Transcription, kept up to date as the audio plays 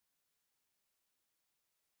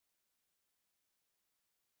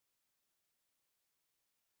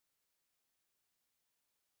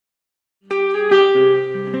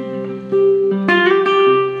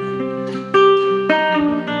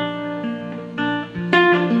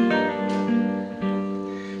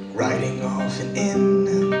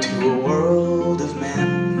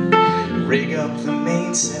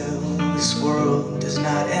mainsail, this world does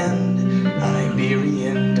not end.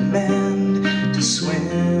 Iberian demand to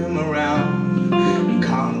swim around,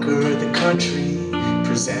 conquer the country,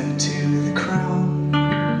 present to the crown.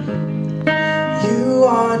 You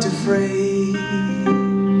aren't afraid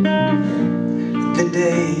the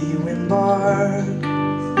day you embark.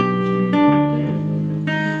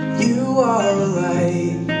 You are a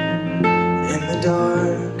light in the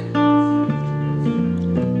dark.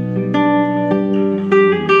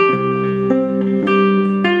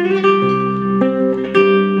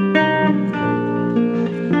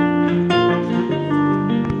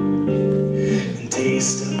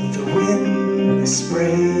 Taste of the wind, the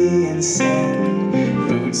spray and sand,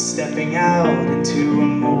 boots stepping out into a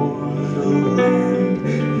mortal land.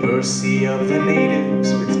 Mercy of the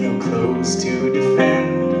natives with no clothes to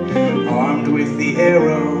defend, armed with the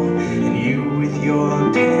arrow and you with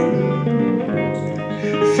your pen,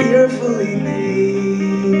 fearfully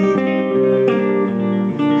made.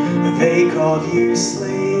 They called you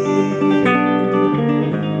slave,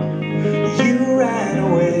 you ran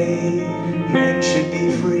away. Men should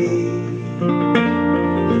be free.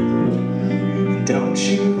 Don't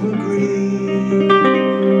you agree?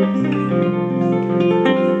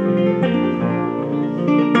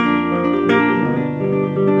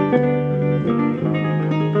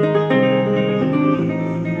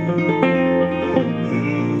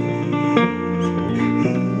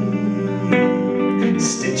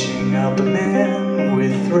 Stitching up a man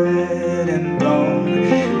with thread and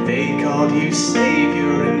bone. They called you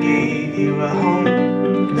savior and gave you a home.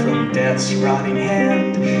 From death's rotting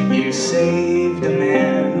hand you saved a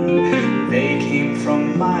man. They came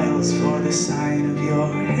from miles for the sign of your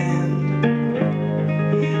hand.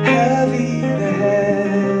 Heavy the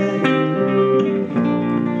head,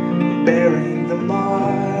 bearing the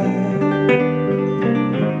mark.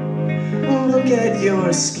 Look at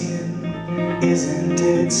your skin, isn't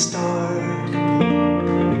it stark?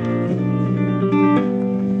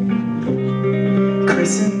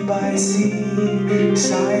 Christened by sea,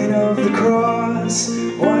 sign of the cross,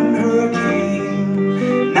 one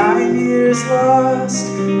hurricane, 9 years lost,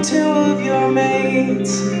 2 of your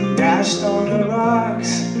mates dashed on the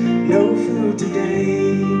rocks, no food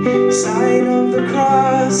today, sign of the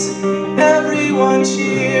cross, everyone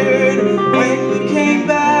cheered when you came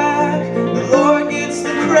back. The Lord gets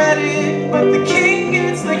the credit, but the king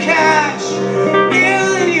gets the cash.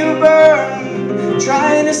 Nearly you burn,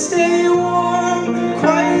 trying to stay warm,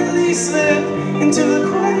 quietly slip into the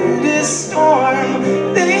quietest storm.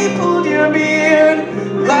 They pulled your beard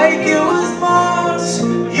like it was moss.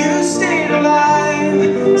 You stayed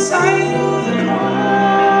alive, sign of the cross.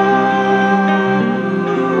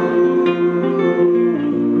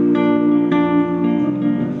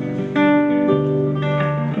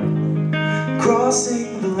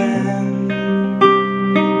 Crossing the land,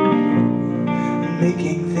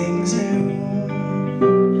 making things new.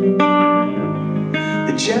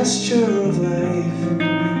 The gesture of life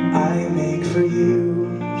I make for you.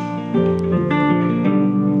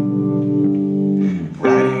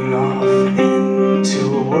 Riding off into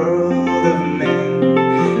a world of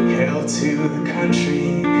men, hail to the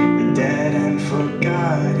country, the dead and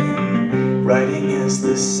forgotten. Riding as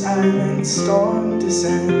the silent storm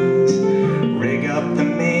descends, rig up the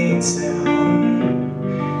mainsail,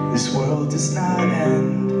 this world does not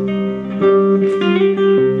end.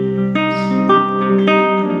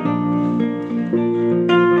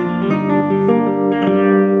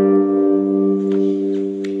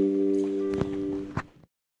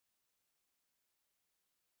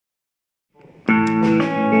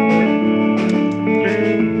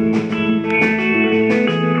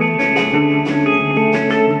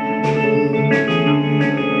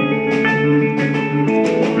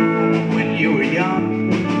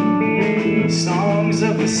 Songs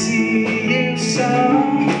of the sea you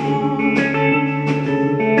sung.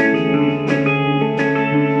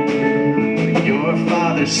 Your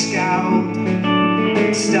father scowled,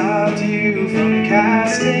 stopped you from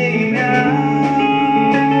casting out.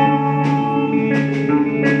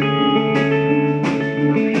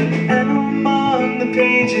 And among the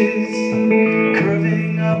pages,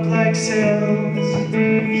 curving up like sails,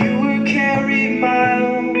 you were carried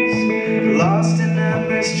miles, lost in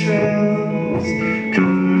endless trails.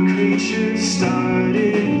 Cover creatures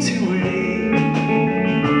started to wake.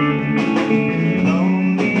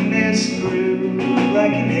 Loneliness grew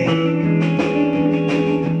like an ache.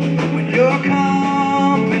 When your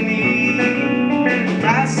company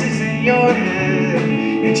passes in your head,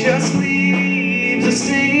 it just leaves a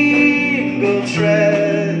single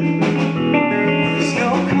tread. There's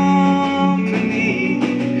no company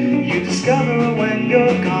you discover when you're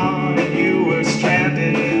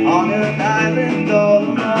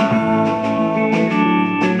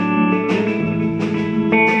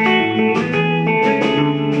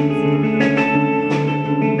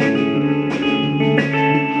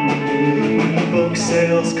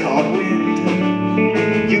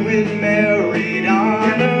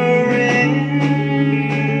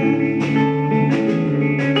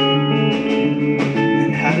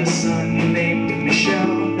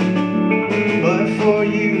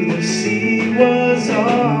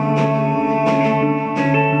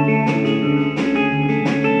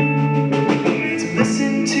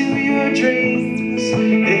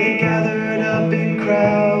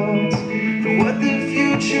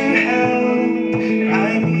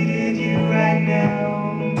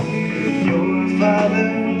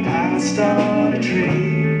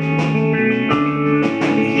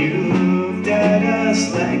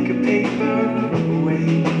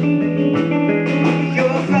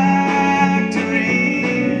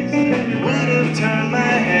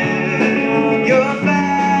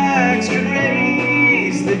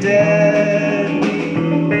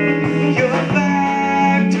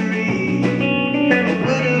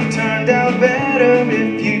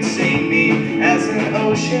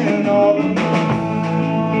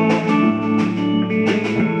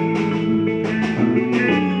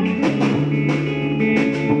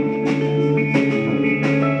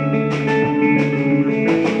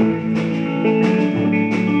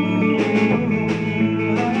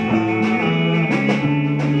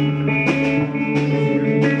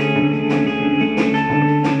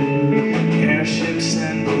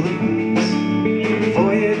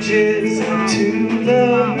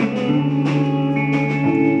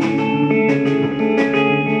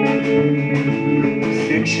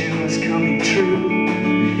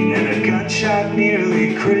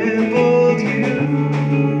nearly crippled you.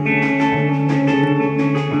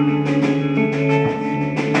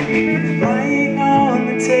 Lying on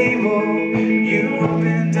the table, you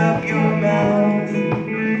opened up your mouth,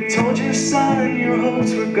 told your son your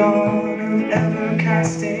hopes were gone of ever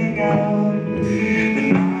casting out.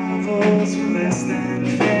 The novels were less than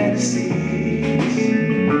fantasies,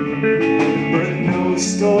 but no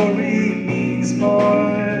story means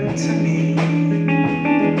more to me.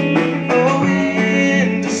 Oh,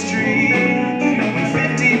 industry, when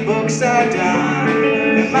 50 books are done,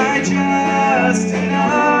 am I just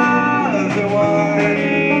another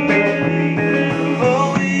one?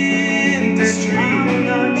 Oh, industry,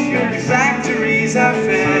 factories are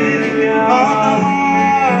fed on the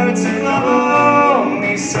hearts of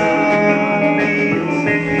lonely sons.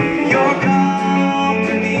 Your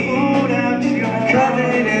company,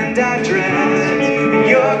 covet and I dread, and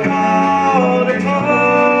you're called to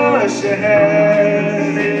push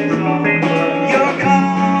ahead. Your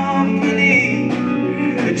company,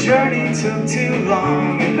 the journey took too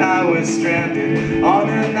long, and I was stranded on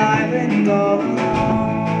an island all alone.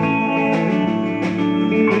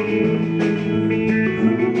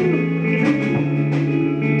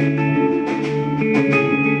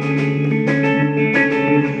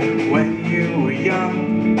 When you were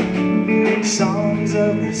young, songs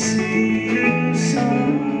of the sea you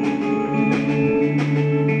sung.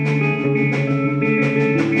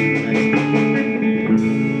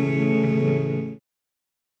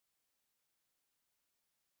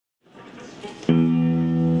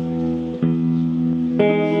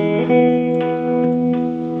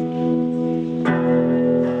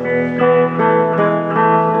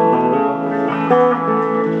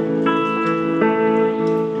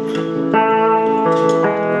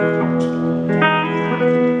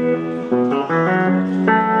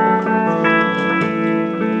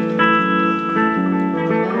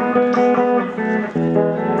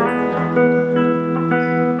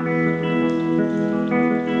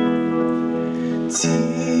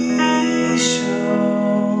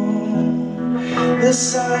 The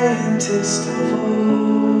scientist of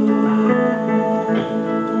all,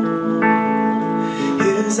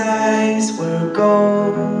 his eyes were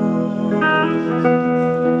gold.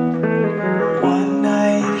 One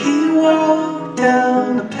night he walked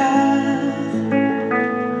down the path,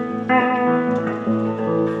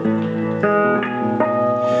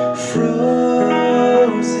 frozen,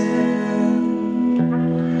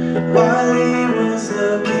 while he was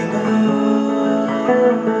looking up.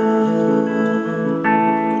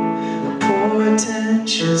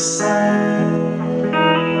 Portentous sign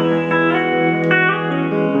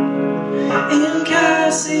in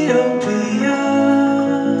Cassiopeia,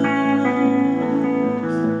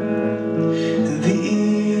 the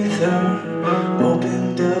ether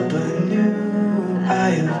opened up a new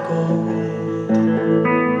eye of gold.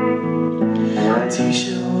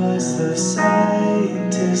 Tisha was the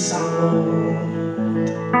scientist of old.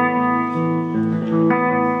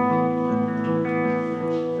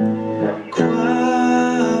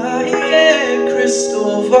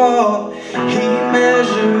 Crystal vault, he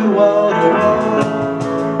measured wall to wall,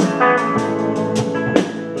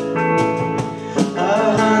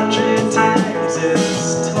 100 times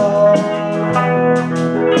as tall.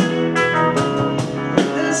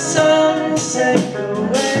 The sun sank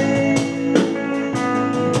away,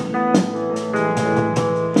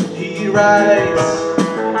 he writes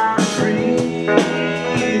reading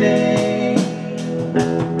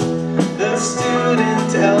the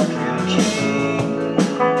student Elkin King.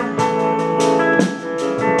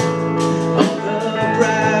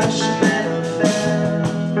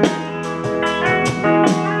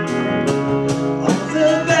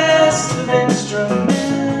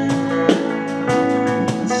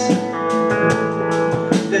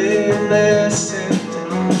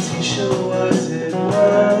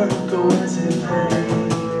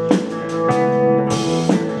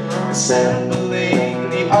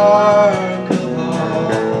 Assembling the ark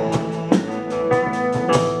along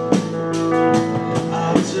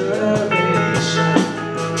observation.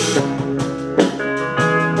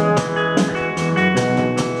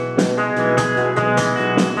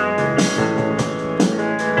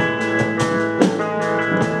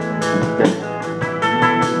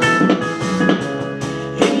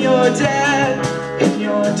 In your debt, in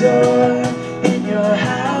your door, in your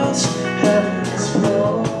house, heaven's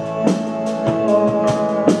floor.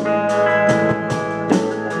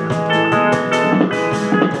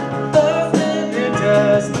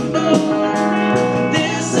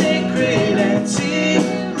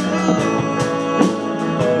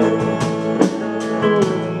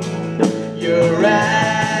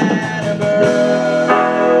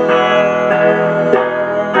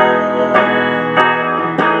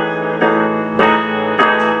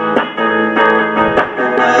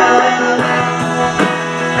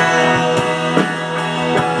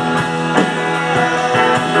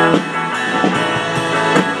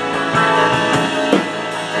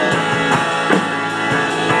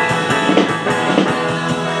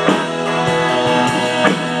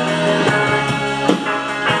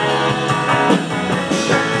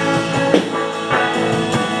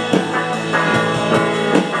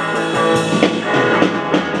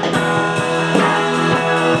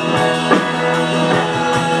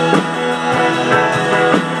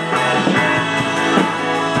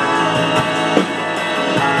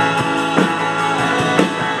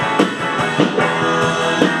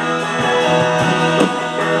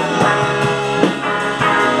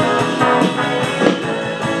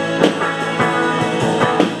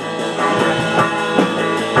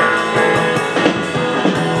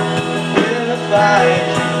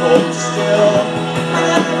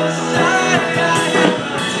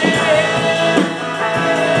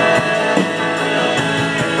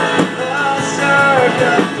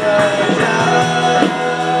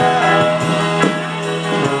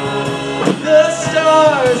 The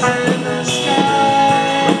stars in the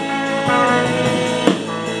sky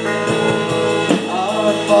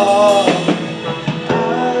are falling. I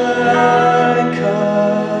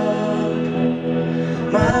cup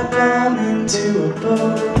my palm into a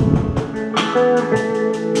bowl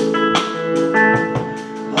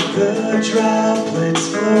of the droplets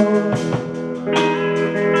flow.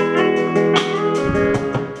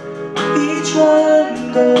 Each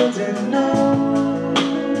one golden note.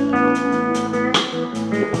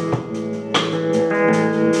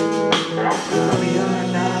 We are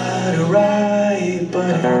not right,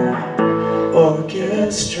 but an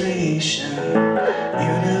orchestration,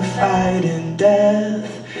 unified in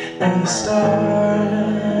death and the stars.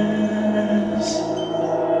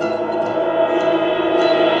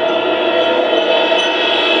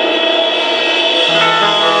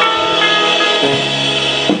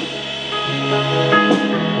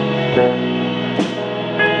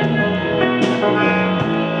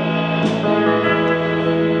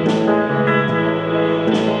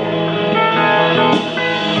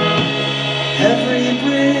 Every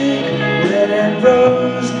brick, red and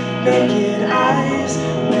rose, naked eyes,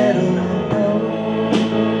 metal nose.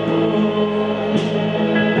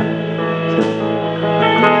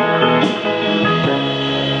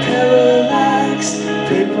 Parallax,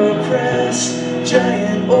 paper press,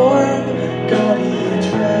 giant orb, gaudy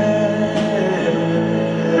dress.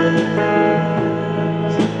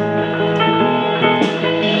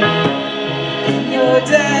 In your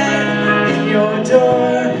den, in your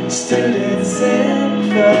door, student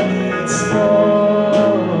symphony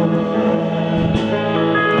slow.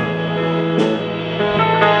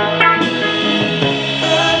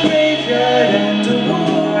 A graveyard and a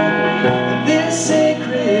womb, this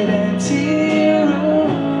sacred empty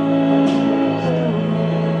room.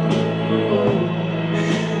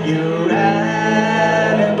 You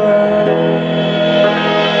ran and burned.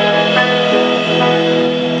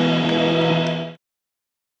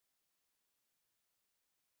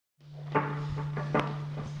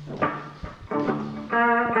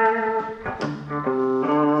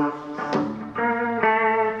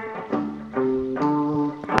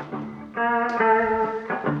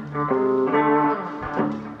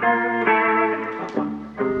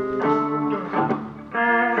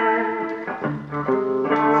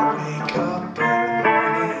 Wake up in the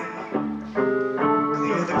morning,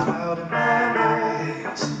 clear the cloud in my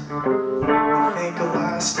eyes. Think of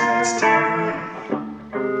last night's dinner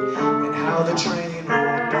and how the train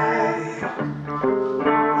rolled by.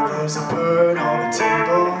 There's a bird on the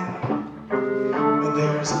table, and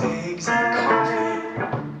there's eggs and coffee,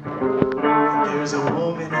 and there's a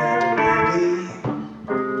woman and a baby,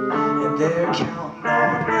 and they're counting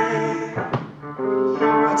on me.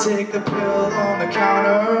 I take the pill on the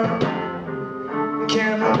counter,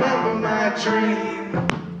 can't remember my dream.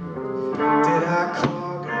 Did I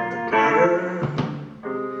clog up the gutter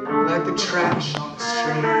like the trash on the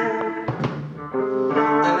street?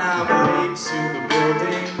 And I'm late to the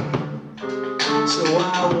building, so I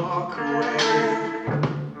walk away.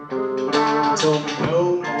 Told me no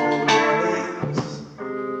more warnings,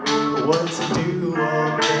 what to do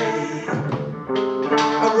all day.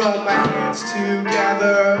 I rub my hands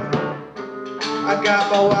together, I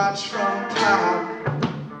got my watch from Pop,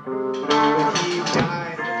 but he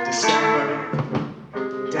died in December.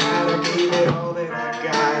 Dad, I gave it all that I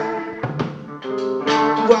got.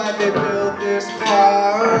 Why'd they build this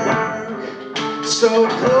park so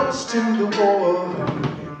close to the war?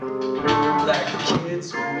 Like the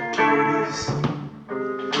kids won't notice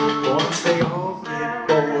once they all get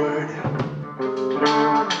bored.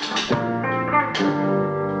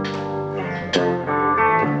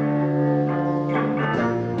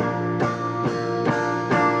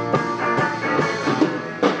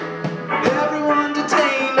 Everyone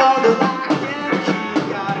detained on the lock and key.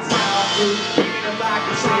 Got soundproof, even if I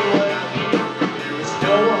can say what I mean. There is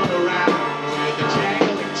no one around with a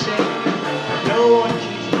jangling chain. No one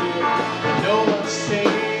keeps here, no one's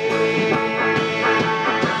safe.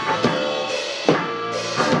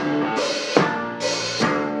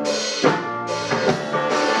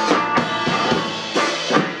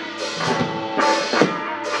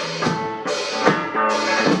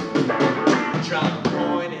 Drop a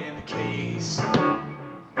coin in the case.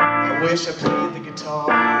 I wish I played the guitar.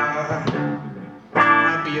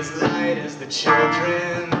 I'd be as light as the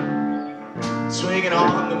children swinging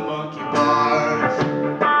on the monkey bars.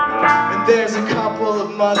 And there's a couple of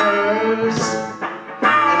mothers, and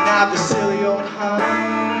I have the silly old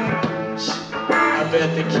hunch. I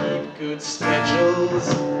bet they keep good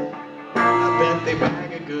schedules. I bet they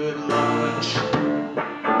bag a good lunch.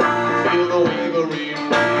 Feel the wavering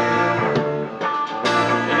wind,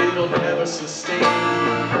 it'll never sustain.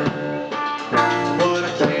 But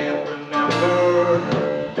I can't remember,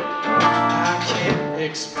 I can't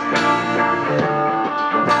explain,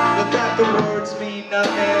 but that the words mean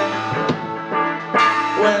nothing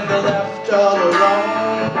when they're left all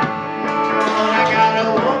alone. I got a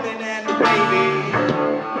woman and a baby,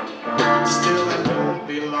 still I don't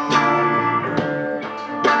belong.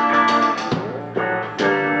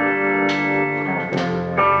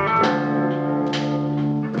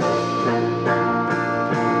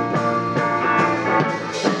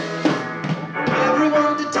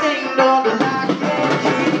 Everyone detained on the lock and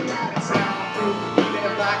key. It's soundproof, even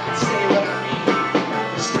if I can say what I mean.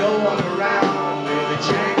 There's no one around with a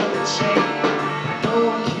jangle and chain. No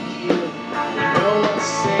one can hear, no one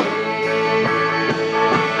say.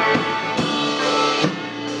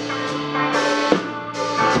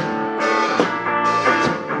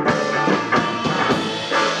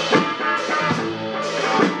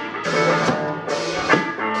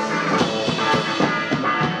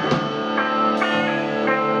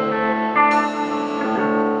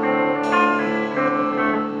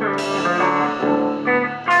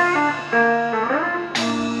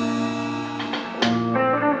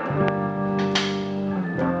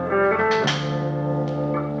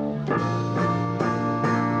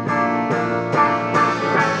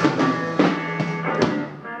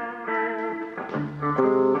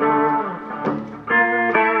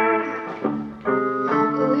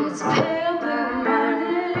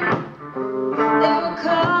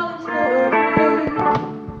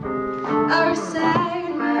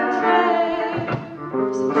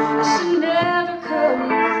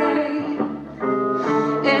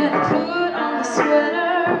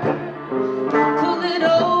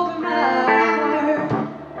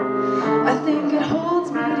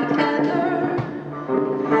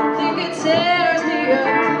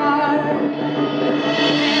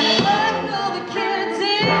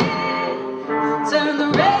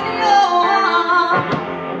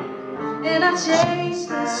 Change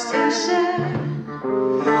the station,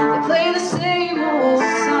 they play the same old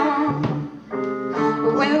song.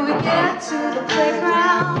 But when we get to the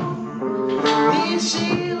playground, me and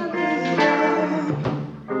Sheila meet up.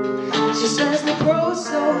 She says they grow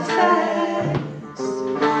so fast,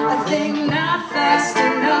 I think not fast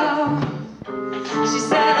enough. She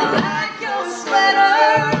said, I like your sweater,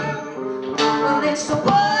 well it's the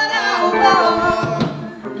one I wore.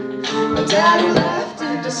 My daddy left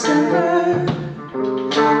in December,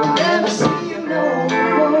 I'll never see you no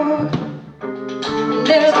more.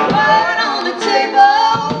 There's wine on the table,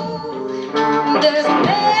 there's a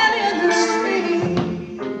man in the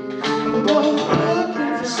street, both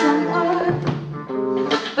looking for someone,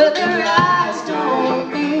 but their eyes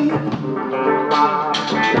don't meet.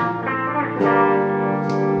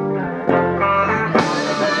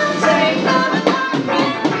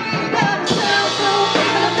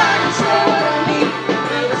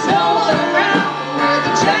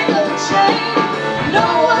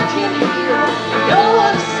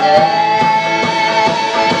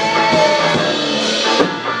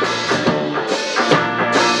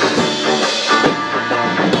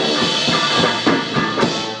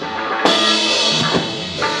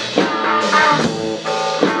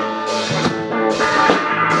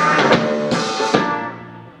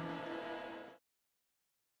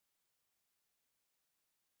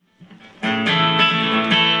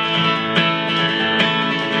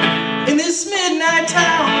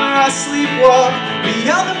 Sleepwalk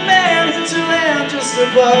beyond the man hinterland, just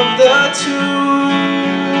above the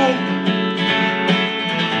tomb.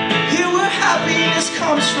 Here where happiness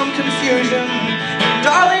comes from confusion, and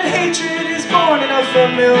darling, hatred is born in a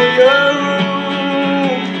familiar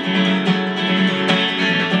room.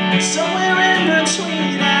 Somewhere in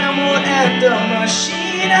between animal and a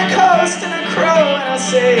machine, I coast and a crow and I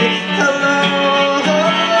say hello.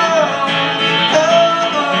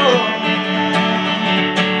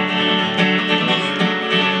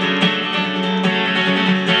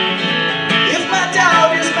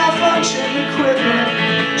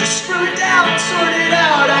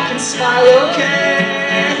 Smile okay.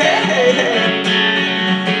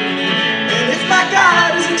 And if my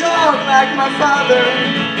God is a dog like my father,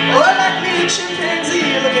 or like me,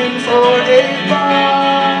 chimpanzee looking for a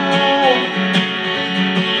bone,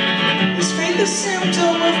 is faith a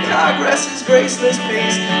symptom of progress, his graceless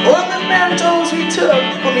pace, or mementos we took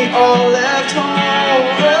when we all left home?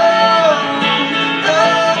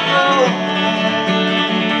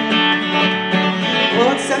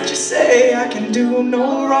 What's that you say? I can do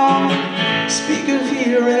no wrong. Speak of healing.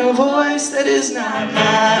 hearing a voice that is not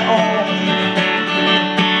my own.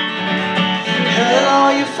 Hell,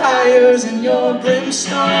 all your fires and your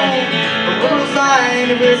brimstone, but we'll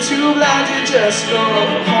find if we're too blind to just go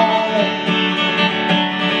home.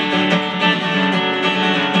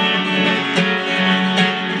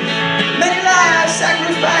 Many lives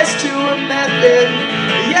sacrificed to a method.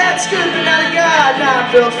 Yeah, it's good, but not a God,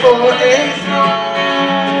 not built for a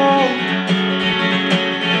throne.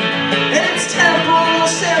 In its temple,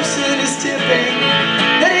 Samson is tipping,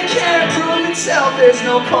 and it can't prove itself, there's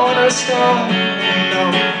no cornerstone, no.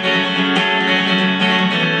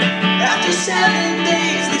 After 7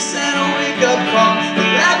 days, they sent a wake-up call. The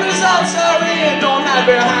lab results are in, don't hide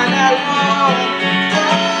behind that wall.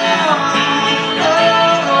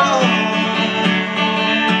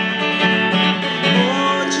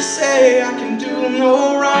 What you say, I can do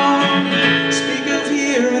no wrong. Speak of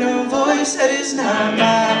hearing a voice that is not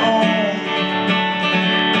my own.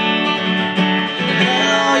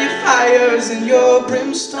 All your fires and your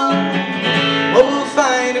brimstone, what we'll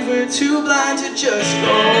find if we're too blind to just go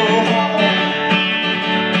home.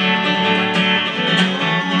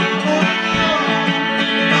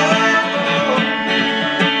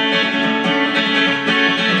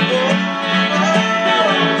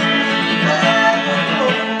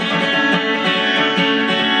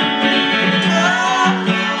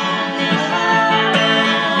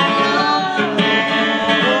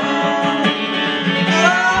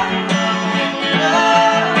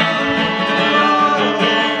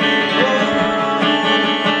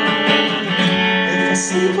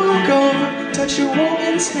 Sleepwalk over, touch a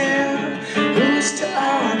woman's hair. Who's to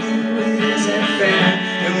argue it isn't fair?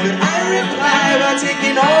 And would I reply by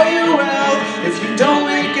taking all your wealth? If you don't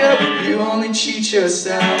wake up, you only cheat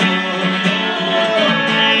yourself.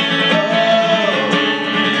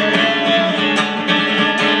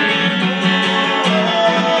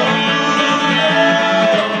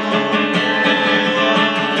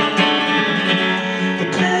 The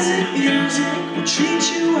pleasant music will treat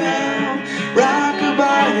you well.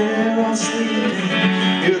 Rock-a-bye, they're all sleeping.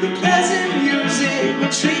 Hear the pleasant music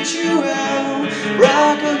will treat you well.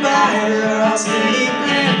 Rock-a-bye, they're all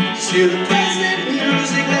sleeping. Just hear the pleasant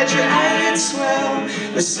music, let your eyelids swell.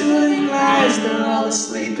 The soothing lies, they're all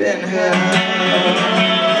asleep in hell.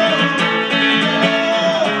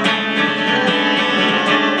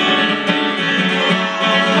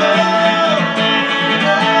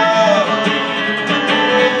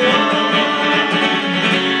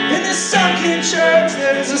 Church,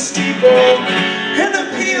 there's a steeple, and the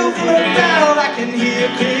peal from a bell I can hear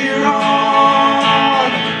clear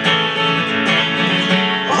on.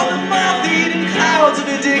 All the mouth-eating clouds of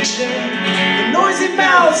addiction, the noisy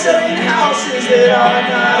mouths selling houses that are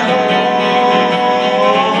not home.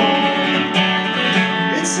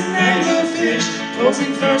 It's an anglerfish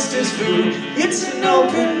posing first as food. It's an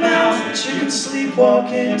open mouth that you can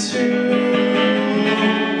sleepwalk into.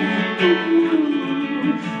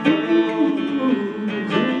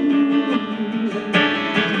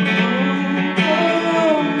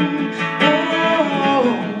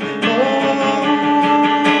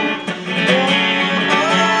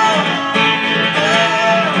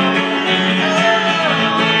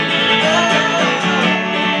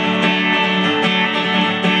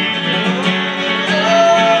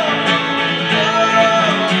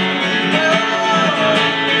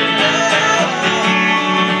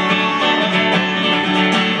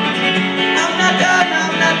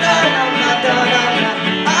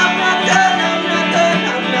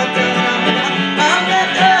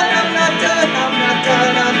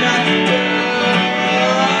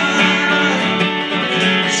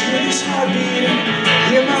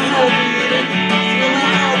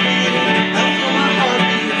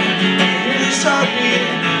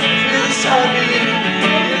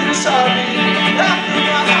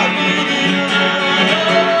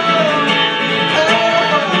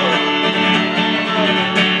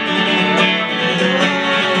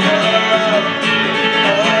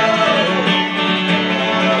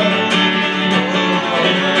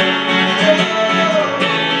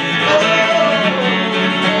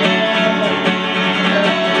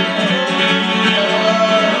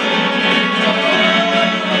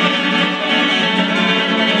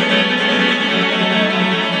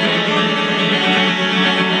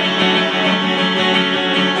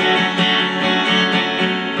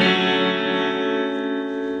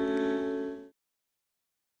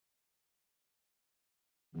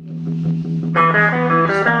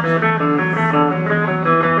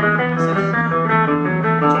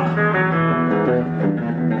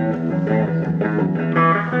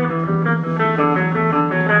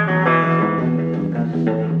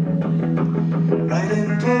 Right in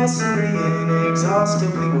compulsory,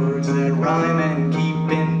 inexhaustibly words that rhyme and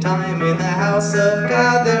keep in time. In the house of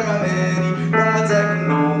God there are many rods. I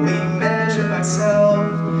can only measure myself.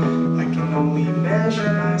 I can only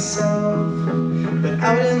measure myself. But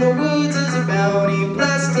out in the woods is a bounty,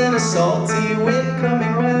 blessed in a salty wind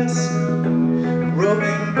coming west.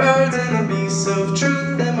 Roving birds and the beasts of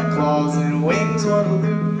truth, and my claws and wings want to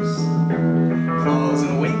lose. Claws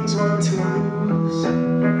and wings want to lose.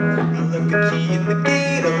 I left the key in the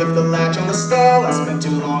gate, I left the latch on the stall. I spent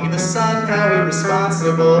too long in the sun, how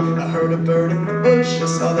irresponsible. I heard a bird in the bush, I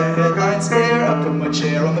saw the headlights there. I put my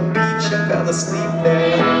chair on the beach and fell asleep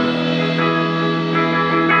there.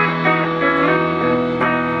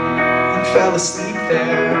 And fell asleep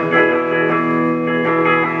there.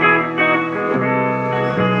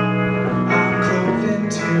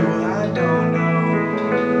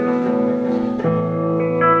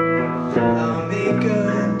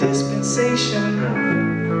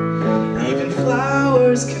 Even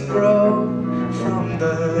flowers can grow from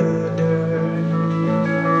the dirt.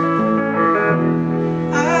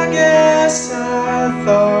 I guess I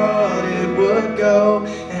thought it would go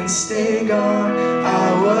and stay gone.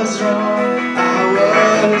 I was wrong, I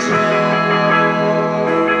was wrong.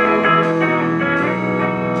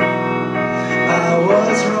 I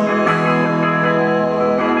was wrong.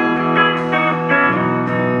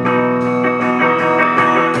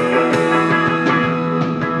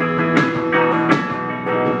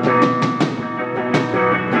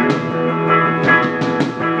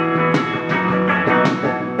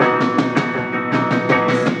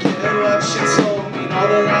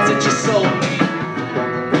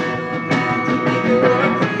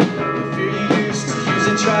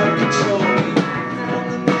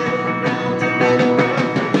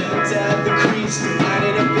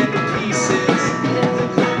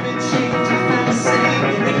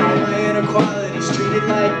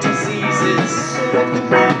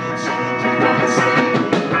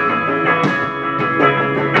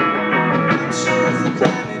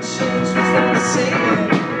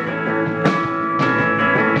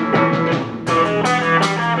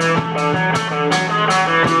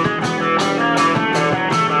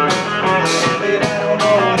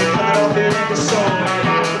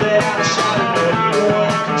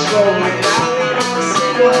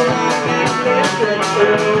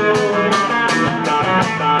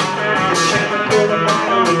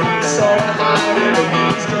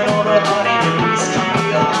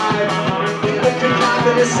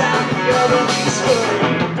 The sound of the other beats put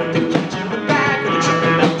the catch in the back of the truck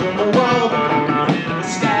and out from the wall. The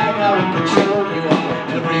stag, I will control you all.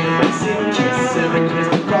 Every missing kiss, every kiss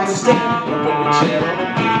across the stand. We'll put a chair on the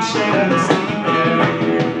beach and we'll sleep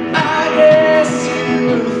there. I guess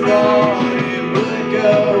you thought it would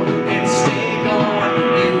go and stay gone.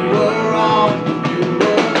 You were wrong, you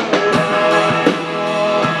were wrong.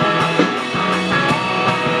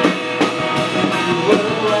 You were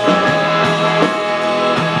wrong.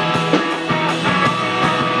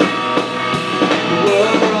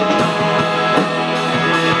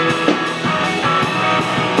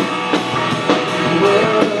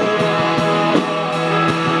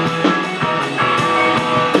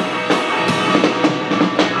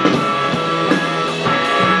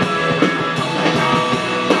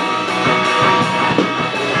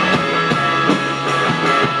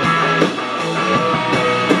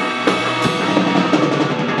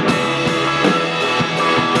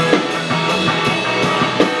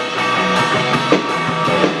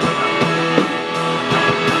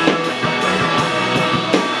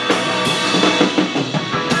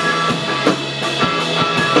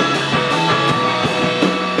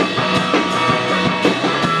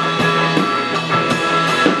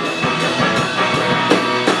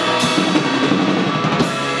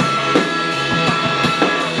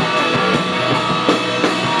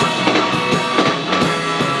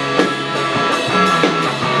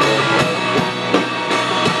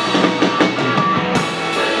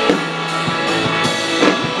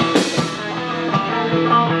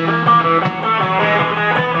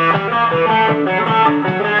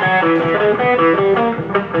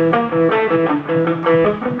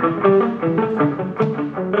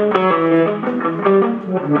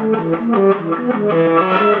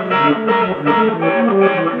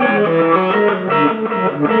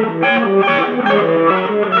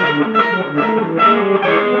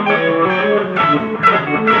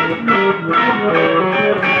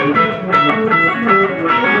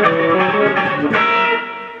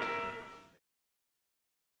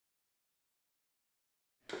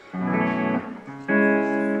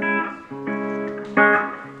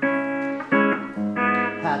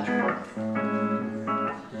 Patrick.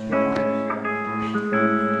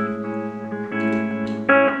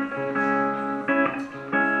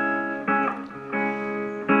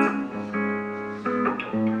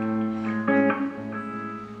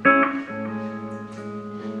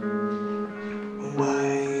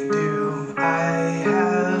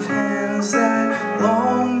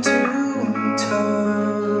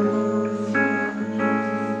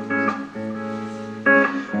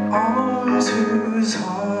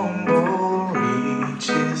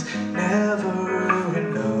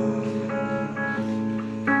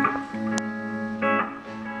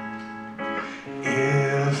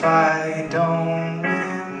 if I don't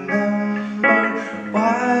remember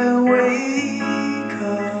why I wake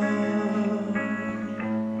up?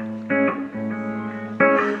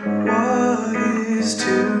 What is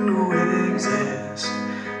to exist,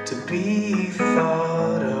 to be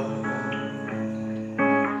thought of?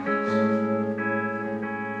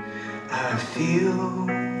 I feel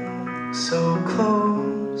so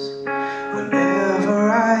close whenever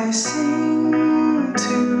I sing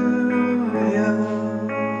to you.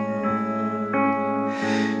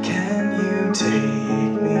 Can you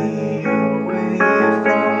take me away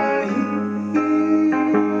from here?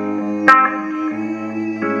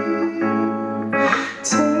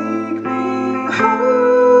 Take me home.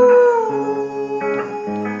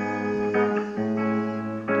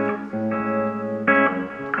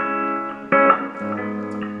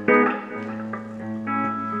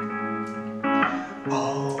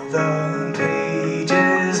 All the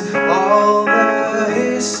pages, all the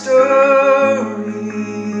history,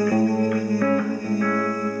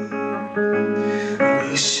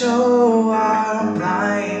 we show our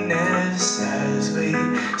blindness as we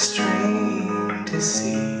strain to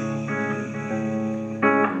see.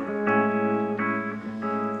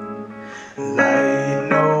 Light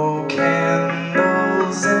no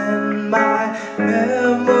candles in my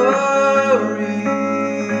memory.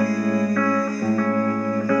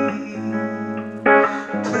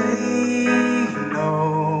 Play no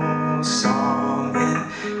song and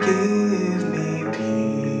give me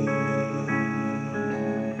peace.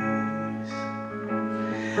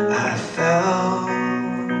 I felt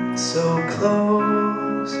so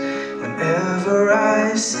close whenever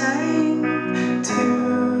I sang